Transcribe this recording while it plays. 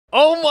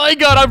Oh my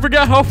god, I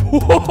forgot how...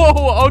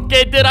 Whoa,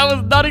 okay, dude, I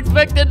was not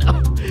expecting...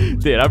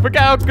 Dude, I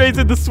forgot how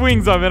crazy the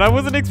swings are, man. I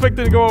wasn't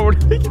expecting to go over.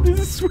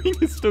 This swing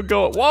is still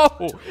going.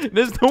 Whoa,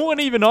 there's no one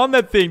even on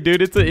that thing,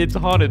 dude. It's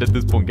haunted at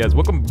this point, guys.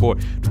 Welcome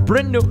aboard.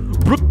 Brand new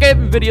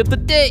Brookhaven video.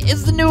 Today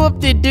is the new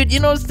update, dude. You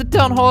know, it's the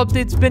town hall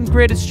update. It's been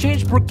great. It's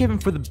changed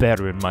Brookhaven for the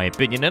better, in my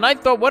opinion. And I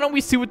thought, why don't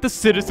we see what the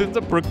citizens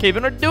of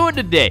Brookhaven are doing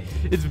today?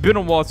 It's been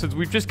a while since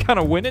we've just kind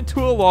of went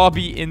into a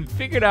lobby and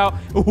figured out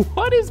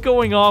what is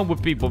going on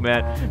with people,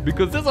 man.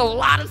 Because there's a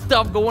lot of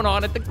stuff going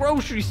on at the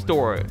grocery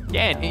store.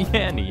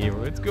 Yanny here.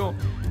 Let's go.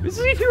 Is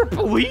here a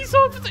police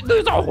officer?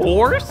 There's a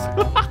horse?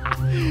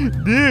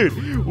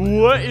 Dude,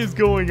 what is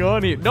going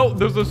on here? No,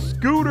 there's a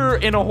scooter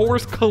and a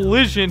horse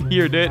collision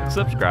here, dude.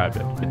 Subscribe.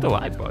 Hit the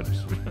like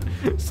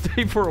button.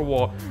 Stay for a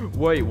while.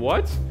 Wait,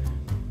 what?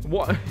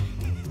 What?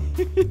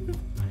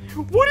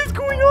 What is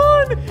going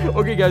on?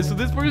 Okay, guys, so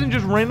this person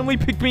just randomly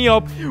picked me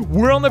up.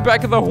 We're on the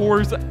back of the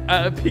horse,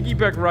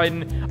 piggyback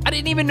riding. I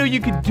didn't even know you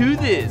could do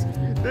this.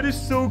 That is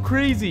so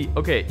crazy.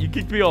 Okay, you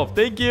kicked me off.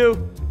 Thank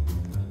you.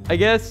 I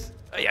guess.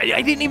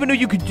 I didn't even know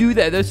you could do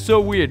that. That's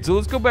so weird. So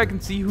let's go back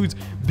and see whose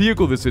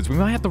vehicle this is. We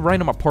might have to write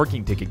him a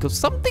parking ticket because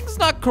something's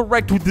not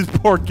correct with this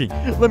parking.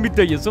 Let me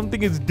tell you,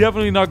 something is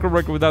definitely not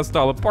correct with that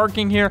style of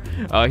parking here.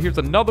 Here's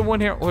another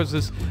one here. What is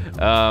this?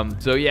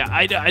 So yeah,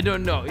 I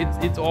don't know.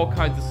 It's all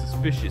kinds of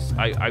suspicious.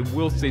 I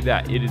will say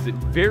that. It is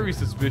very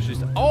suspicious.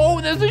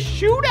 Oh, there's a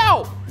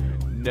shootout.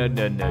 No,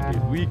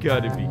 dude. We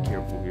gotta be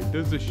careful here.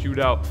 There's a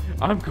shootout.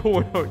 I'm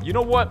going out. You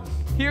know what?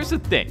 Here's the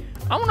thing.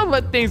 I'm gonna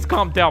let things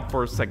calm down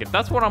for a second.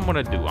 That's what I'm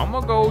gonna do. I'm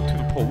gonna go to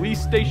the police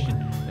station.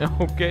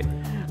 Okay.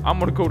 I'm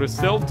gonna go to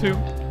cell 2.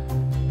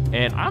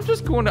 And I'm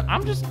just gonna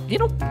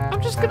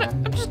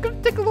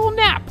take a little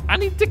nap. I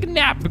need to take a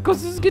nap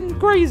because this is getting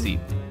crazy.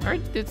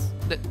 Alright,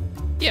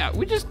 yeah,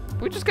 we're just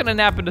gonna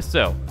nap in the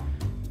cell.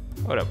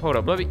 Hold up,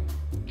 let me.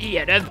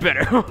 Yeah, that's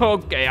better.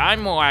 Okay,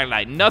 I'm alright,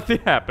 like nothing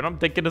happened. I'm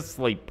taking a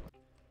sleep.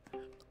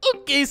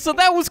 Okay, so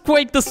that was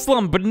quite the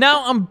slump, but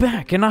now I'm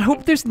back, and I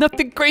hope there's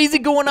nothing crazy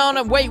going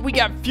on. Wait, we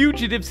got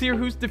fugitives here.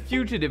 Who's the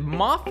fugitive?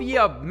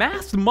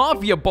 Masked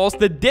mafia boss,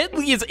 the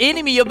deadliest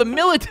enemy of the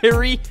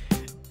military.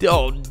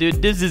 Oh,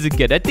 dude, this isn't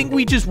good. I think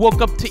we just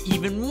woke up to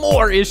even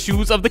more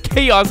issues of the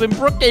chaos in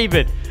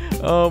Brookhaven.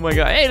 Oh my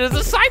god. Hey, there's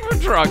a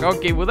Cybertruck.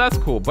 Okay, well that's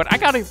cool, but I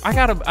gotta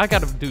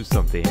do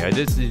something here.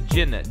 This is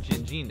Jenna.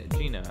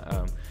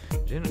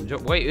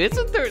 Wait,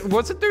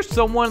 wasn't there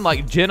someone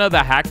like Jenna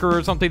the hacker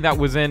or something that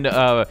was in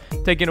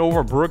taking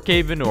over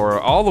Brookhaven or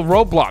all the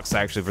Roblox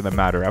actually for the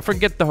matter? I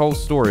forget the whole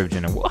story of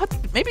Jenna. What?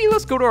 Maybe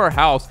let's go to our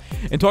house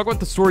and talk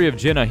about the story of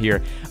Jenna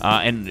here.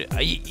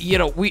 You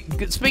know,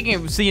 speaking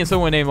of seeing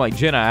someone named like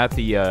Jenna at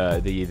the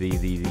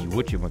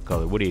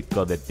whatchamacallit, what do you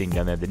call that thing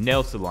down there? The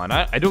nail salon.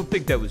 I don't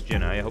think that was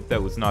Jenna. I hope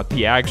that was not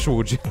the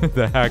actual Jenna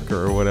the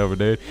hacker or whatever,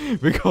 dude.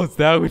 Because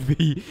that would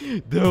be,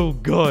 oh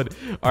god.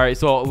 All right,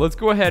 so let's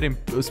go ahead and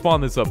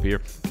spawn this up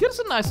here. Get us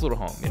a nice little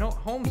home. You know,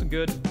 homes are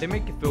good. They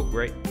make you feel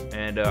great.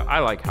 And I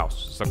like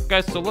houses. So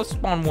guys, so let's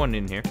spawn one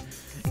in here.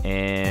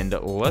 And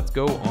let's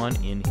go on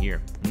in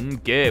here.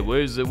 Okay,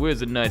 where's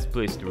a nice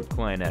place to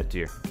recline at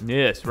here?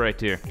 Yes, right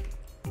here.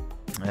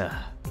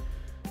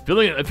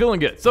 Feeling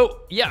good.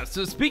 So yeah,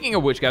 so speaking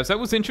of which, guys, that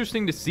was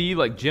interesting to see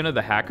like Jenna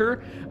the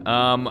hacker.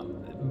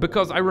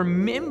 Because I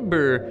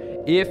remember,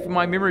 if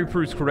my memory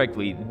proves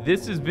correctly,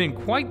 this has been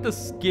quite the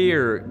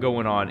scare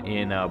going on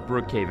in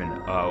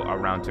Brookhaven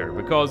around her.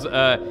 Because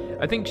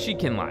I think she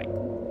can like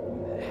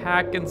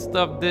hack and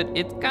stuff. That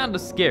it's kind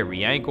of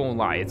scary. I ain't gonna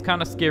lie, it's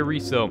kind of scary.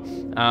 So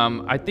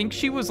I think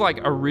she was like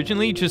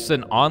originally just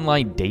an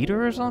online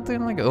dater or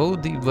something. Like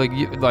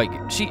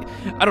she,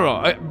 I don't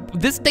know.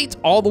 This dates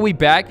all the way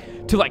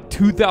back to like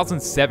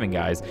 2007,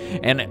 guys,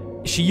 and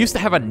she used to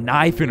have a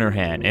knife in her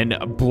hand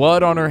and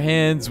blood on her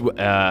hands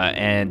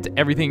and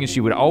everything, and she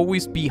would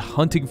always be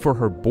hunting for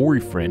her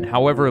boyfriend.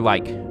 However,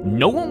 like,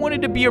 no one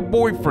wanted to be her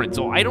boyfriend,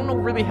 so I don't know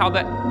really how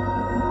that...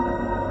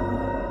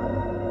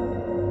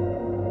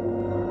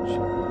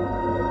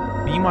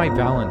 Be my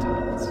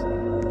Valentine's.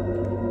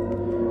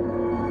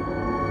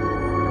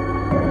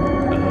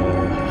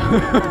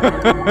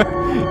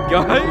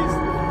 Guys?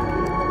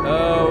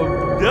 No,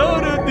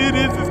 dude,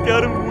 this is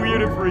kind of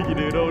weird and freaky,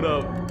 dude. Hold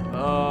up.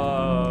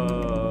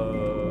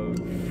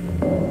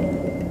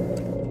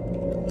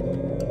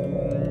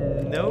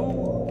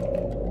 No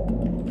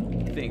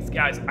thanks,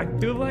 guys. I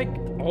feel like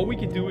all we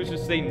can do is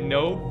just say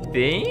no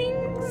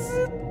thanks.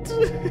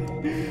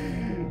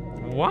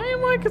 Why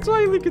am I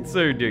slightly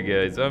concerned here,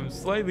 guys? I'm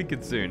slightly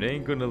concerned. I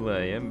ain't gonna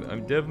lie.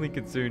 I'm definitely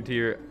concerned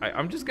here.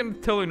 I'm just gonna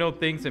tell her no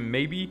thanks, and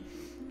maybe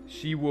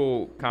she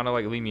will kind of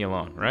like leave me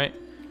alone, right?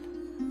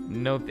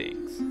 No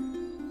thanks.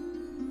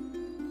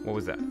 What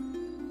was that?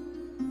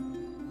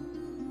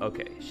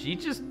 Okay,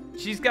 she's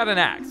got an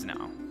axe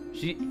now.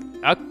 Just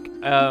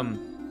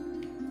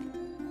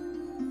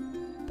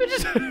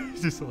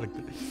like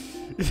that.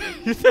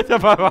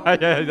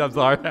 I'm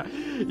sorry.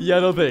 Yeah,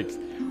 no thanks.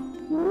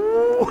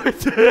 What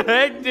the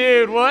heck,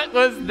 dude? What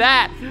was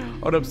that?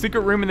 Hold up,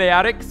 secret room in the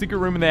attic. Secret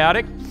room in the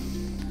attic.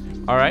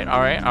 All right.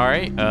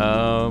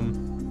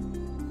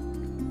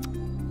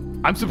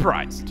 I'm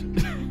surprised,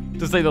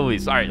 to say the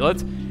least. All right,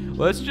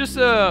 let's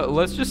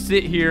just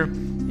sit here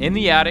in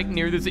the attic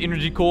near this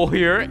energy coal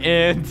here,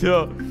 and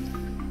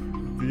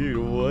dude,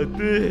 what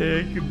the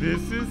heck?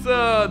 This is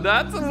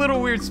that's a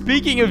little weird.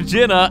 Speaking of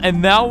Jenna,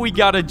 and now we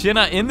got a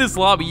Jenna in this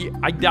lobby.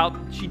 I doubt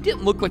she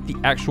didn't look like the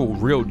actual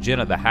real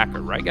Jenna the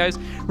hacker, right, guys?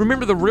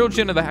 Remember, the real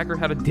Jenna the hacker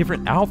had a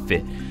different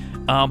outfit.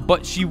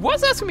 But she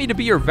was asking me to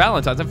be her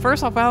Valentine's. And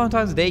first off,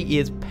 Valentine's Day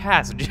is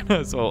past,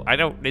 so I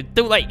don't, it's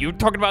too late. You're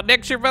talking about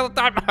next year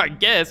Valentine, I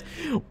guess.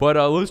 But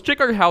let's check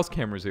our house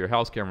cameras here.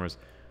 House cameras.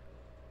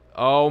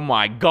 Oh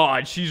my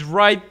God, she's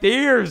right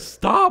there.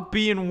 Stop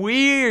being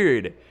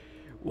weird.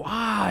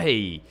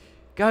 Why?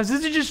 Guys,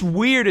 this is just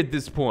weird at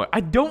this point. I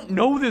don't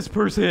know this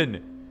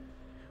person.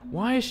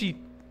 Why is she?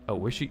 Oh,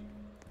 where's she?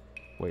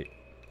 Wait.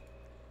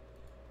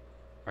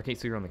 I can't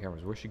see her on the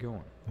cameras. Where's she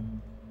going?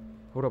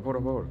 Hold up,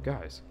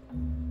 guys.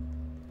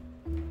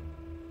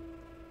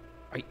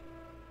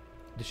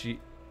 Is she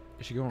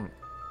going?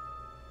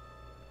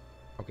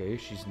 Okay,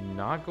 she's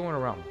not going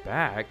around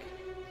back.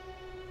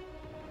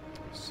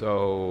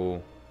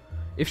 So,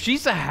 if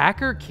she's a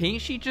hacker,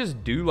 can't she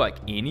just do like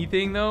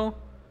anything though?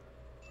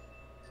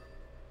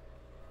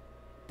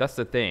 That's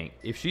the thing.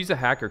 If she's a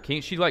hacker,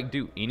 can't she like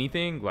do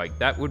anything? Like,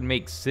 that would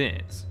make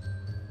sense.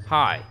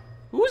 Hi.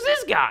 Who's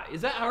this guy?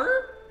 Is that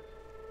her?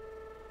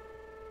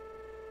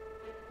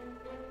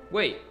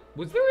 Wait,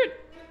 was there a...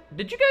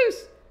 Did you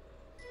guys...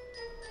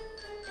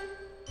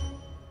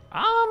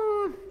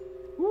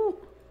 Ooh.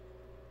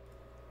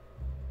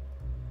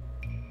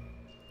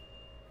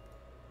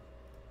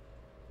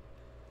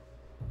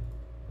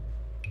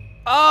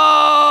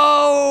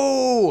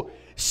 Oh!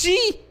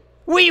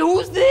 Wait,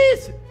 who's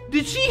this?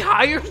 Did she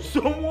hire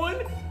someone?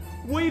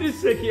 Wait a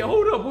second,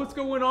 hold up, what's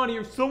going on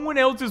here? Someone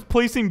else is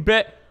placing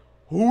bet.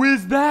 Who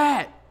is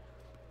that?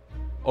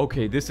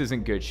 Okay, this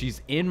isn't good.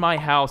 She's in my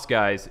house,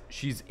 guys.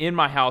 She's in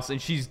my house, and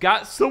she's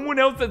got someone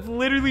else that's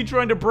literally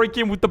trying to break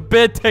in with the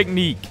bed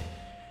technique.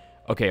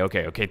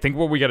 Okay. Think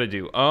what we gotta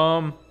do.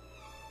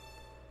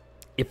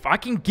 If I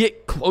can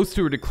get close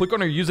to her to click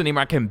on her username,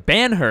 I can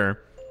ban her.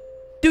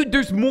 Dude,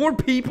 there's more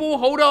people?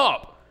 Hold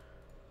up.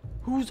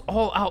 Who's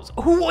all out?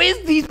 Who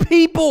is these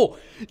people?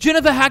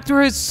 Jenna the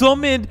hacker has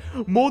summoned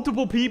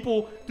multiple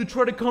people to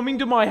try to come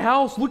into my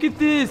house. Look at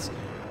this.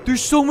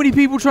 There's so many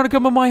people trying to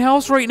come in my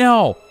house right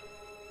now.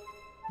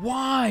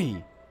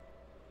 Why?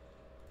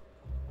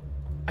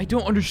 I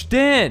don't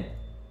understand.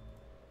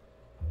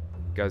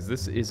 Guys,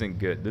 this isn't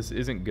good. This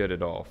isn't good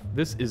at all.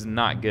 This is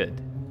not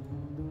good.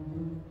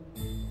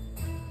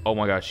 Oh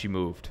my gosh, she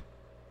moved.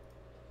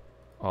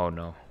 Oh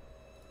no.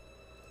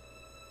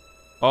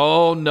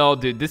 Oh no,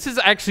 dude. This is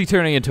actually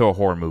turning into a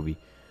horror movie.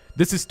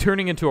 This is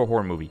turning into a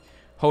horror movie.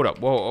 Hold up.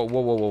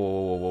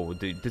 Whoa.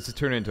 Dude, this is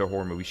turning into a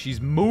horror movie.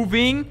 She's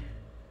moving.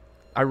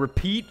 I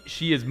repeat,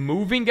 she is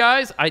moving,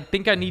 guys. I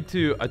think I need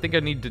to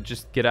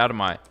just get out of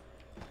my...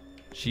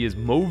 She is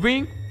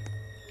moving.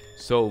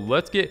 So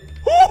let's get...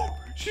 Oh!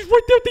 She's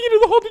right there at the end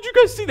of the hall. Did you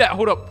guys see that?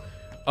 Hold up.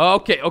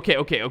 Okay.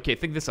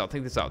 Think this out.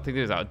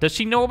 Does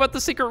she know about the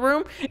secret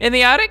room in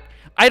the attic?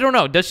 I don't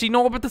know. Does she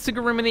know about the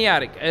secret room in the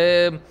attic?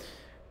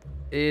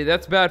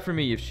 That's bad for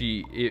me if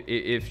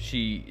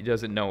she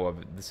doesn't know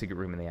of the secret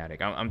room in the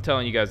attic. I'm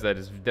telling you guys that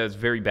is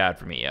very bad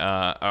for me.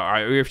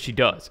 Or if she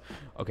does.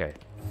 Okay.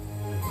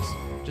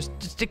 Just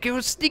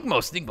go sneak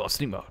mode.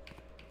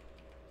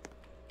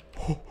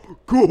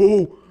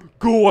 Go,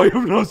 I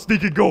am not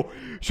sneaking, go.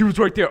 She was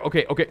right there.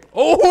 Okay.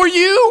 Oh, are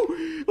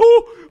you?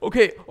 Oh,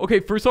 okay.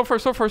 First off.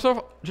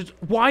 Just,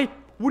 why?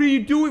 What are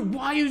you doing?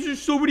 Why is there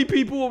so many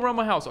people around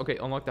my house? Okay,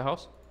 unlock the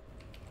house.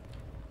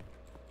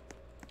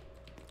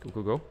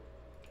 Go.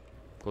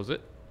 Close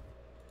it.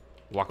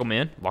 Lock them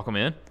in.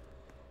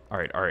 All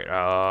right.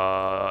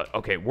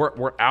 Okay,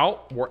 we're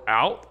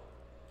out.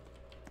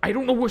 I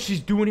don't know what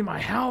she's doing in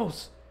my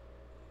house.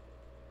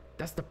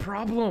 That's the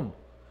problem.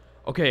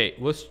 Okay,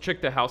 let's check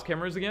the house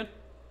cameras again.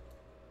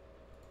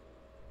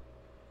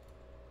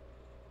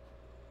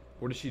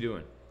 What is she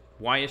doing?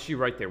 Why is she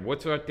right there?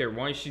 What's right there?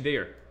 Why is she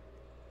there?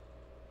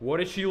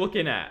 What is she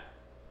looking at?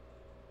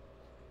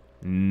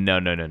 No.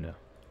 Nope.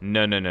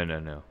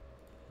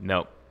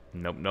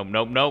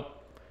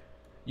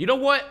 You know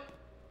what?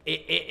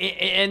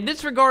 In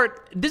this regard,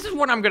 this is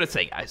what I'm gonna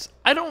say, guys.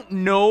 I don't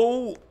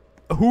know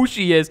who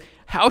she is,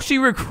 how she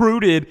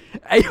recruited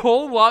a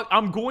whole lot.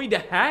 I'm going to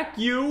hack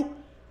you.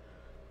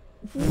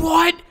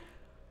 What?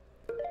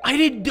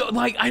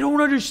 I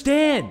don't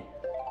understand.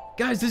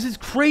 Guys, this is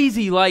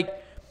crazy.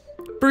 Like,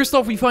 first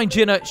off, we find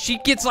Jenna. She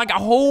gets like a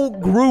whole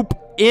group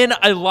in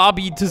a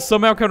lobby to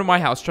somehow come to my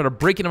house, try to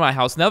break into my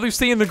house. Now they're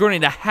saying they're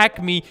going to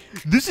hack me.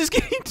 This is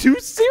getting too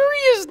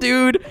serious,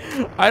 dude.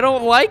 I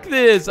don't like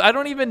this. I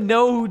don't even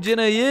know who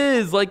Jenna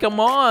is. Like, come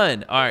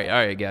on. All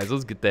right, guys.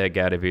 Let's get the heck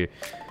out of here.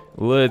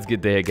 Let's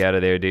get the heck out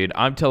of there, dude.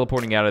 I'm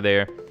teleporting out of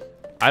there.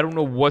 I don't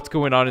know what's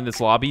going on in this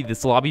lobby.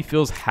 This lobby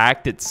feels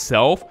hacked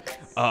itself.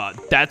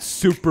 That's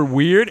super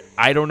weird.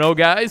 I don't know,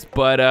 guys,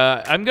 but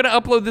I'm gonna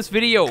upload this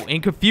video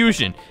in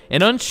confusion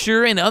and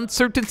unsure and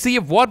uncertainty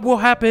of what will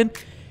happen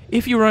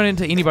if you run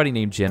into anybody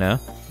named Jenna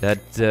that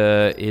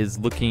is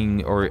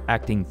looking or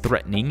acting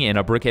threatening in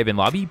a Brookhaven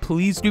lobby,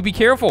 please do be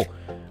careful.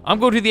 I'm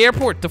going to the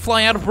airport to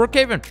fly out of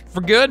Brookhaven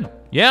for good.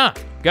 Yeah,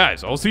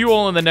 guys, I'll see you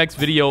all in the next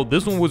video.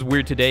 This one was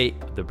weird today.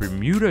 The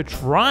Bermuda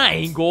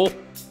Triangle.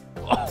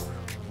 Oh,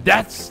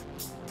 that's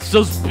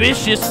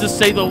suspicious to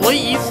say the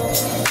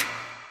least.